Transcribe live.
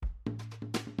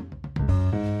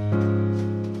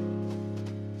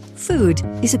Food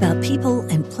is about people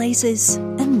and places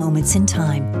and moments in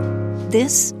time.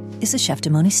 This is a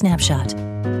Cheftimony Snapshot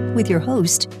with your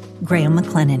host, Graham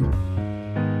McLennan.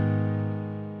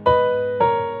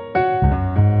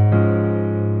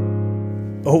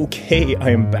 Okay,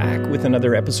 I am back with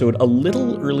another episode a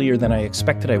little earlier than I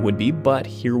expected I would be, but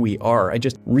here we are. I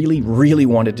just really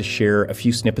wanted to share a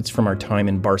few snippets from our time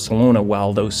in Barcelona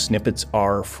while those snippets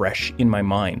are fresh in my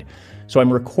mind. So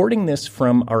I'm recording this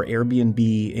from our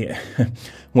Airbnb.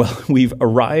 Well, we've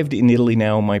arrived in Italy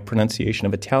now. My pronunciation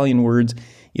of Italian words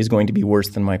is going to be worse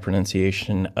than my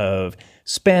pronunciation of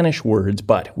Spanish words,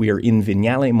 but we are in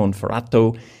Vignale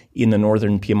Monferrato in the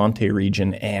northern Piemonte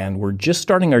region, and we're just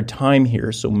starting our time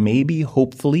here, so maybe,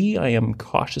 hopefully, I am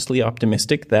cautiously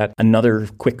optimistic that another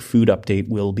quick food update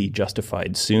will be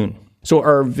justified soon. So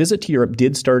our visit to Europe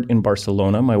did start in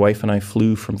Barcelona. My wife and I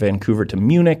flew from Vancouver to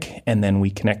Munich, and then we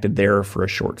connected there for a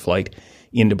short flight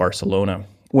into Barcelona.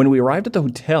 When we arrived at the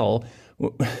hotel,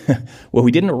 well,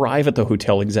 we didn't arrive at the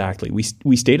hotel exactly.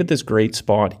 We stayed at this great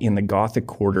spot in the Gothic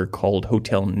quarter called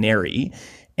Hotel Neri,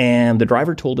 and the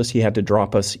driver told us he had to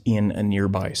drop us in a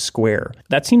nearby square.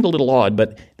 That seemed a little odd,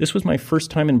 but this was my first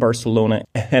time in Barcelona,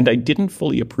 and I didn't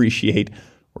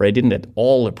at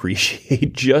all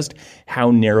appreciate just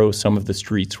how narrow some of the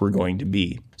streets were going to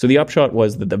be. So the upshot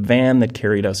was that the van that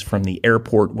carried us from the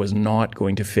airport was not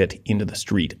going to fit into the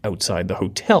street outside the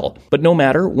hotel. But no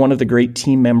matter, one of the great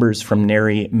team members from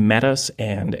Neri met us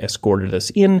and escorted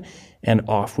us in, and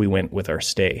off we went with our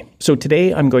stay. So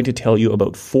today I'm going to tell you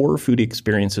about 4 food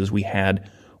experiences we had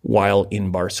while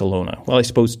in Barcelona. Well, I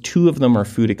suppose 2 of them are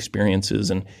food experiences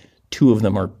and 2 of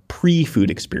them are pre-food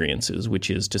experiences,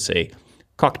 which is to say,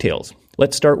 cocktails.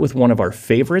 Let's start with one of our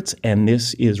favorites, and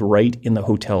this is right in the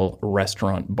hotel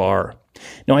restaurant bar.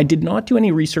 Now, I did not do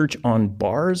any research on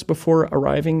bars before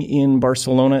arriving in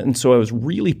Barcelona, and so I was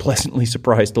really pleasantly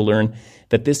surprised to learn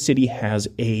that this city has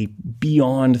a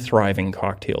beyond thriving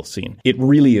cocktail scene. It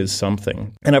really is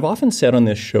something. And I've often said on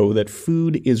this show that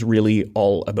food is really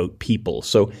all about people.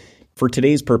 So for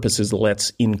today's purposes,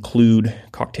 let's include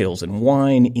cocktails and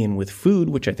wine in with food,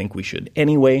 which I think we should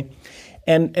anyway.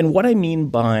 And what I mean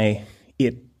by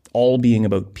it all being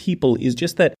about people is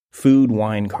just that food,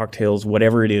 wine, cocktails,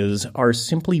 whatever it is, are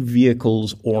simply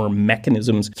vehicles or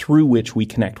mechanisms through which we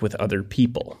connect with other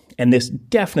people. And this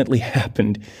definitely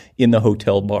happened in the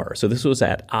hotel bar. So this was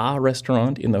at a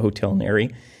restaurant in the Hotel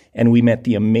Neri, and we met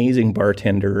the amazing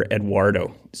bartender,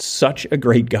 Eduardo. Such a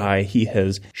great guy. He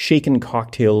has shaken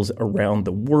cocktails around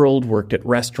the world, worked at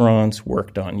restaurants,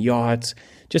 worked on yachts.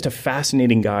 Just a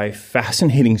fascinating guy,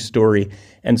 fascinating story,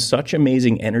 and such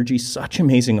amazing energy, such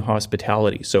amazing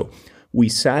hospitality. So we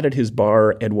sat at his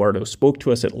bar. Eduardo spoke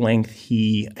to us at length.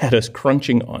 He had us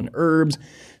crunching on herbs,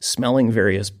 smelling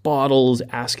various bottles,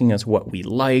 asking us what we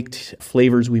liked,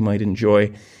 flavors we might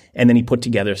enjoy. And then he put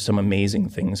together some amazing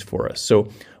things for us. So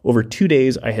over 2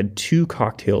 days, I had 2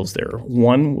 cocktails there.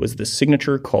 One was the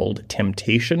signature called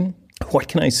Temptation. What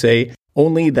can I say?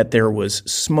 Only that there was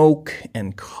smoke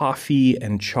and coffee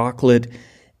and chocolate,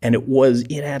 and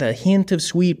it had a hint of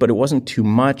sweet, but it wasn't too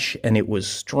much, and it was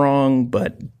strong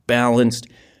but balanced,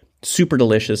 super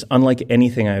delicious, unlike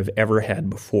anything I've ever had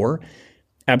before.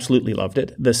 Absolutely loved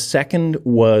it. The second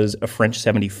was a French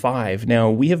 75. Now,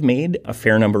 we have made a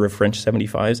fair number of French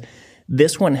 75s.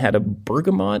 This one had a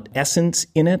bergamot essence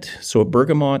in it, so a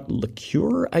bergamot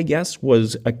liqueur, I guess,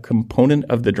 was a component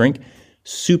of the drink.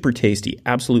 Super tasty,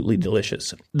 absolutely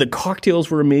delicious. The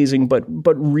cocktails were amazing, but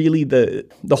really the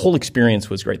whole experience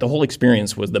was great. The whole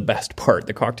experience was the best part.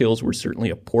 The cocktails were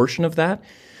certainly a portion of that,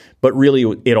 but really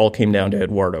it all came down to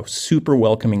Eduardo. Super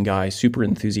welcoming guy, super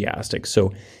enthusiastic.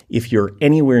 So if you're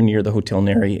anywhere near the Hotel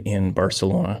Neri in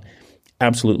Barcelona,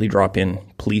 absolutely drop in.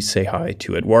 Please say hi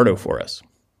to Eduardo for us.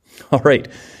 All right.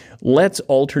 Let's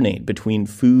alternate between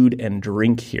food and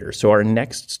drink here. So our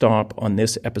next stop on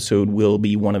this episode will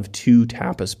be one of 2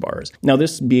 tapas bars. Now,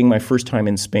 this being my first time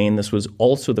in Spain, this was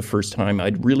also the first time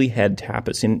I'd really had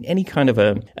tapas in any kind of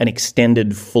an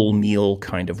extended full meal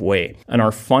kind of way. And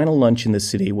our final lunch in the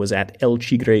city was at El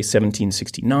Chigre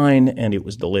 1769, and it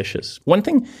was delicious. One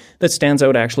thing that stands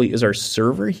out actually is our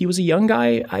server. He was a young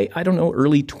guy, I don't know,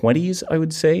 early 20s, I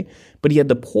would say. But he had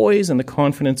the poise and the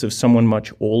confidence of someone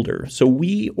much older. So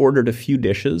we ordered a few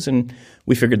dishes, and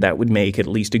we figured that would make at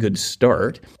least a good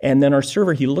start. And then our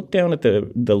server, he looked down at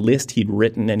the list he'd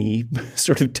written, and he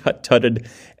sort of tut-tutted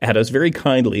at us very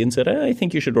kindly and said, I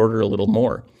think you should order a little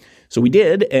more. So we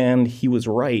did, and he was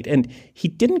right. And he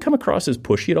didn't come across as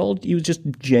pushy at all. He was just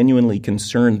genuinely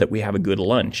concerned that we have a good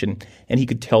lunch, and he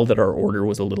could tell that our order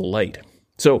was a little light.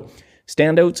 So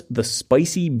Standouts, the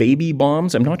spicy baby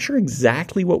bombs. I'm not sure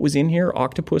exactly what was in here.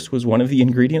 Octopus was one of the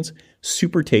ingredients.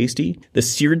 Super tasty. The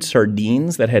seared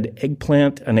sardines that had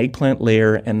an eggplant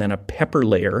layer, and then a pepper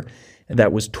layer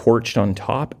that was torched on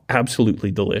top.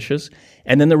 Absolutely delicious.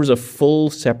 And then there was a full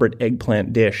separate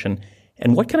eggplant dish.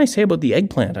 And what can I say about the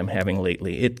eggplant I'm having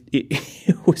lately?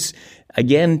 It was,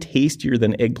 again, tastier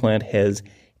than eggplant has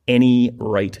any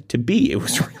right to be. It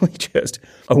was really just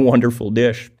a wonderful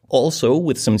dish. Also,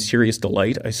 with some serious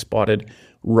delight, I spotted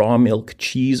raw milk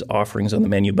cheese offerings on the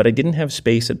menu, but I didn't have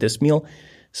space at this meal,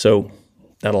 so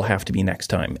that'll have to be next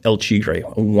time. El Chigre,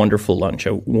 a wonderful lunch,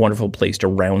 a wonderful place to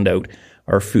round out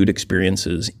our food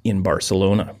experiences in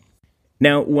Barcelona.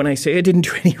 Now, when I say I didn't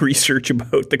do any research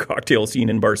about the cocktail scene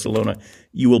in Barcelona,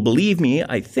 you will believe me,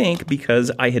 I think,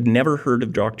 because I had never heard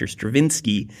of Dr.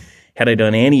 Stravinsky. Had I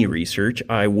done any research,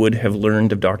 I would have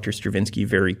learned of Dr. Stravinsky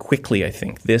very quickly, I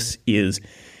think.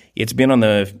 It's been on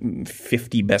the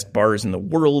 50 best bars in the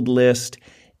world list,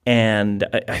 and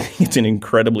I think it's an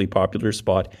incredibly popular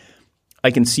spot.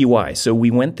 I can see why. So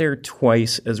we went there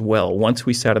twice as well. Once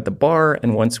we sat at the bar,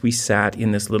 and once we sat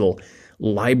in this little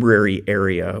library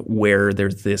area where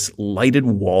there's this lighted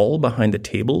wall behind the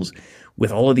tables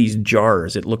with all of these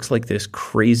jars. It looks like this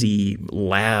crazy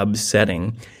lab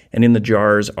setting. And in the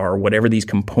jars are whatever these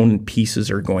component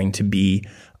pieces are going to be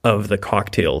of the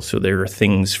cocktail. So there are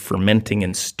things fermenting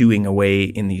and stewing away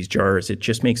in these jars. It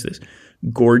just makes this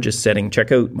gorgeous setting.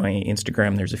 Check out my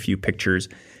Instagram. There's a few pictures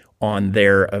on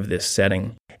there of this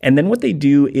setting. And then what they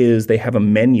do is they have a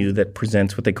menu that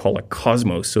presents what they call a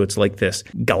cosmos. So it's like this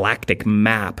galactic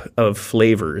map of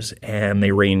flavors, and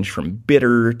they range from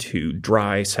bitter to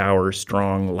dry, sour,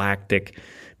 strong, lactic,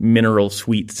 mineral,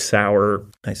 sweet, sour.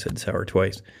 I said sour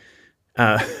twice.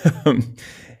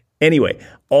 Anyway,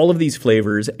 all of these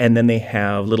flavors, and then they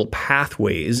have little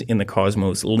pathways in the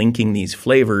cosmos linking these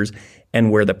flavors, and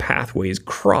where the pathways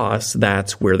cross,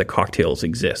 that's where the cocktails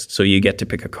exist. So you get to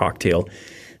pick a cocktail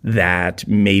that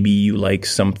maybe you like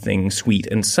something sweet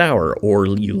and sour, or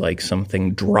you like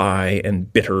something dry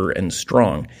and bitter and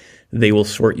strong. They will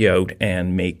sort you out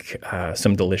and make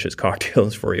some delicious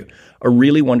cocktails for you. A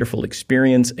really wonderful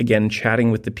experience. Again,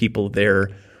 chatting with the people there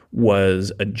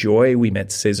was a joy. We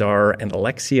met Cesar and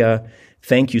Alexia.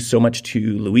 Thank you so much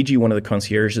to Luigi, one of the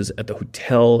concierges at the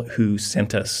hotel, who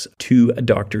sent us to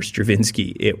Dr.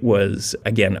 Stravinsky. It was,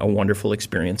 again, a wonderful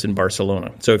experience in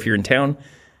Barcelona. So if you're in town,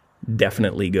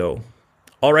 definitely go.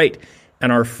 All right.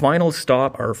 And our final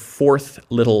stop, our fourth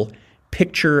little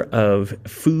picture of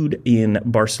food in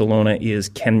Barcelona is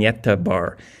Canyeta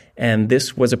Bar. And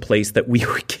this was a place that we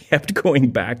kept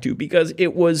going back to because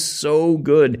it was so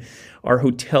good. Our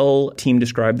hotel team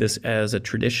described this as a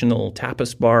traditional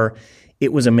tapas bar.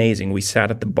 It was amazing. We sat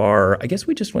at the bar. I guess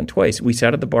we just went twice. We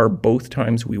sat at the bar both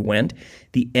times we went.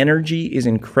 The energy is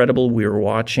incredible. We were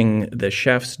watching the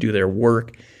chefs do their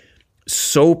work.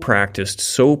 So practiced,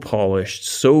 so polished,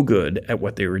 so good at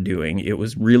what they were doing. It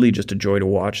was really just a joy to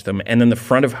watch them. And then the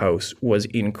front of house was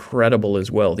incredible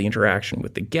as well. The interaction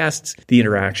with the guests, the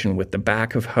interaction with the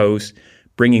back of house,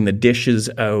 bringing the dishes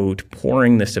out,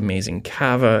 pouring this amazing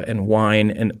cava and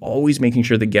wine, and always making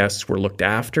sure the guests were looked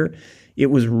after. It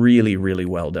was really, really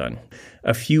well done.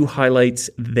 A few highlights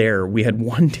there. We had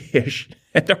one dish,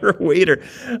 and our waiter,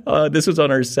 this was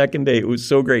on our second day. It was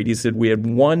so great. He said, we have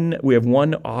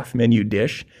one off-menu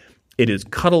dish. It is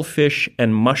cuttlefish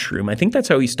and mushroom. I think that's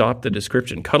how he stopped the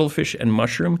description, cuttlefish and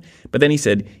mushroom. But then he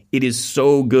said, it is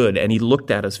so good. And he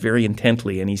looked at us very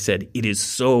intently, and he said, it is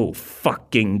so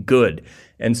fucking good.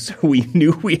 And so we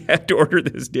knew we had to order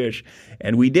this dish,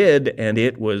 and we did, and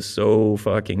it was so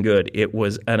fucking good. It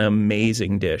was an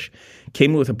amazing dish.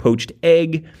 Came with a poached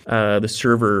egg. The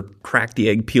server cracked the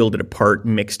egg, peeled it apart,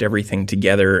 mixed everything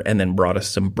together, and then brought us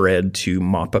some bread to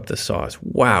mop up the sauce.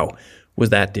 Wow, was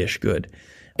that dish good.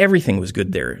 Everything was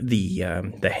good there.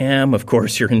 The ham, of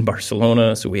course, you're in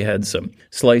Barcelona, so we had some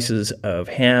slices of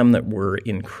ham that were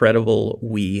incredible.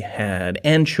 We had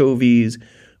anchovies.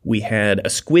 We had a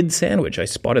squid sandwich. I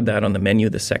spotted that on the menu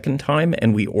the second time,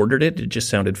 and we ordered it. It just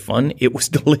sounded fun. It was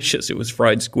delicious. It was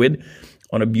fried squid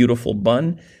on a beautiful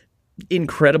bun.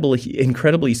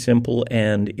 Incredibly simple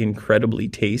and incredibly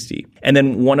tasty. And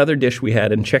then one other dish we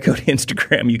had, and check out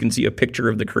Instagram, you can see a picture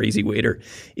of the crazy waiter.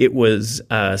 It was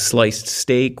sliced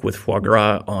steak with foie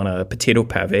gras on a potato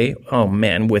pave. Oh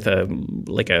man, with a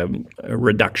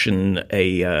reduction,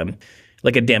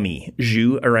 like a demi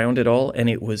jus around it all, and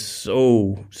it was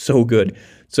so good.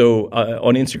 So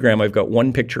on Instagram, I've got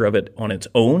one picture of it on its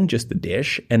own, just the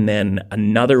dish, and then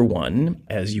another one,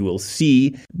 as you will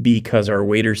see, because our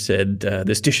waiter said,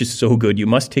 this dish is so good, you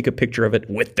must take a picture of it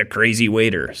with the crazy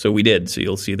waiter. So we did. So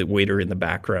you'll see the waiter in the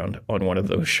background on one of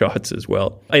those shots as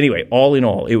well. Anyway, all in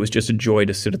all, it was just a joy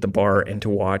to sit at the bar and to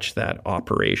watch that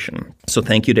operation. So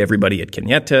thank you to everybody at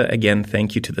Cañete. Again,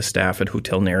 thank you to the staff at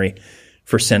Hotel Neri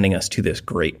for sending us to this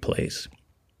great place.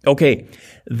 Okay,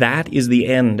 that is the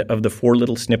end of the 4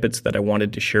 little snippets that I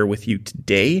wanted to share with you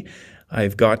today.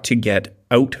 I've got to get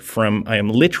out from, I am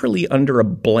literally under a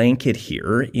blanket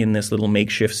here in this little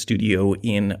makeshift studio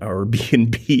in our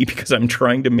B&B because I'm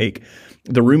trying to make,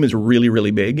 the room is really, really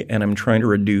big and I'm trying to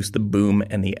reduce the boom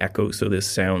and the echo so this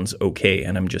sounds okay.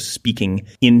 And I'm just speaking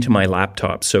into my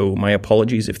laptop. So my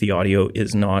apologies if the audio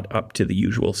is not up to the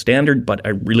usual standard, but I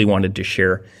really wanted to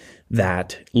share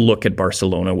that look at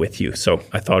Barcelona with you. So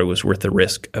I thought it was worth the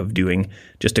risk of doing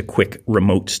just a quick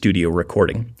remote studio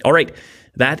recording. All right,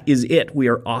 that is it. We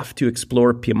are off to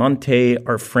explore Piemonte.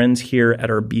 Our friends here at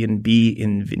our B&B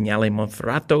in Vignale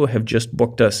Monferrato have just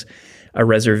booked us a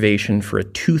reservation for a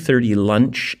 2:30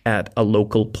 lunch at a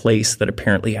local place that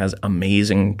apparently has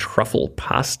amazing truffle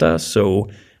pasta. So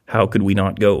how could we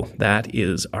not go? That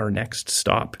is our next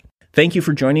stop. Thank you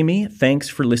for joining me. Thanks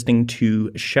for listening to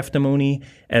Cheftimony.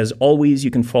 As always,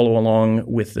 you can follow along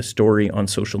with the story on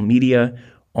social media,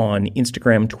 on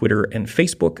Instagram, Twitter, and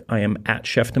Facebook. I am at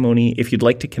Cheftimony. If you'd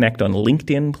like to connect on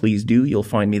LinkedIn, please do. You'll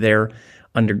find me there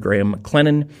under Graham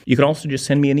McLennan. You can also just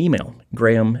send me an email,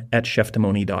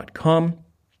 graham@cheftimony.com.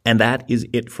 And that is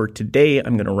it for today.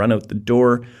 I'm going to run out the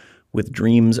door with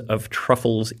dreams of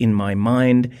truffles in my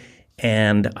mind.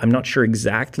 And I'm not sure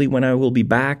exactly when I will be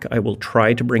back. I will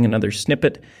try to bring another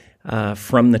snippet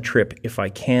from the trip if I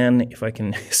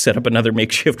can set up another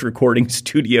makeshift recording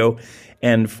studio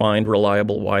and find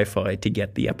reliable Wi-Fi to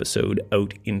get the episode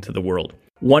out into the world.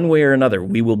 One way or another,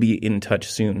 we will be in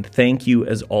touch soon. Thank you,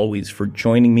 as always, for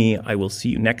joining me. I will see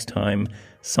you next time,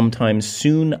 sometime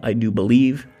soon, I do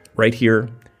believe, right here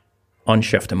on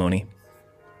Cheftimony.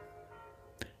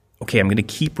 Okay, I'm going to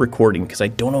keep recording because I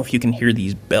don't know if you can hear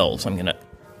these bells. I'm going to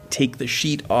take the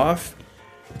sheet off.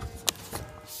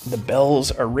 The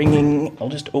bells are ringing. I'll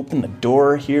just open the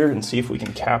door here and see if we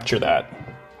can capture that.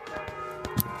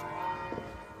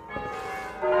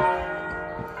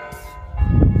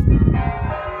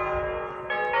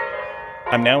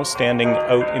 I'm now standing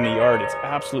out in the yard. It's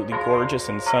absolutely gorgeous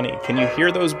and sunny. Can you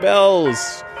hear those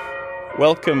bells?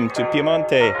 Welcome to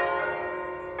Piemonte.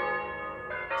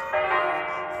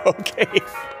 Okay.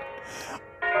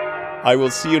 I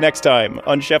will see you next time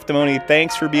on Cheftimony.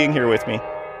 Thanks for being here with me.